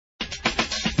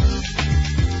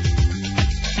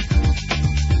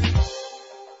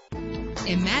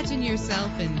Imagine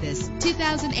yourself in this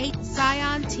 2008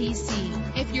 Scion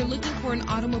TC. If you're looking for an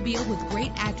automobile with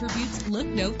great attributes, look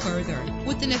no further.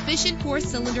 With an efficient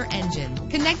 4-cylinder engine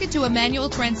connected to a manual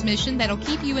transmission that'll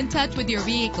keep you in touch with your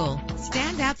vehicle.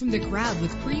 Stand out from the crowd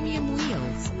with premium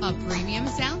wheels. A premium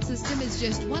sound system is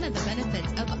just one of the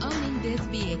benefits of owning this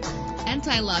vehicle.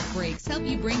 Anti-lock brakes help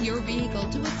you bring your vehicle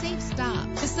to a safe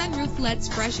stop. The sunroof lets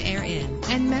fresh air in,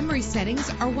 and memory settings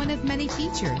are one of many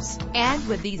features. And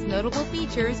with these notable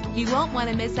features, you won't want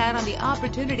to miss out on the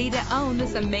opportunity to own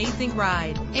this amazing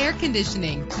ride. Air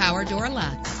conditioning, power door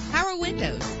locks, power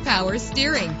windows, power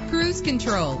steering, cruise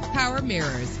control, power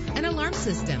mirrors, an alarm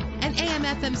system, an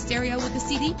AM/FM stereo with a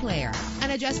CD player,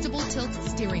 an adjustable tilt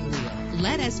steering wheel.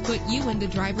 Let us put you in the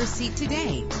driver's seat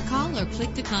today. Call or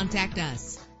click to contact us.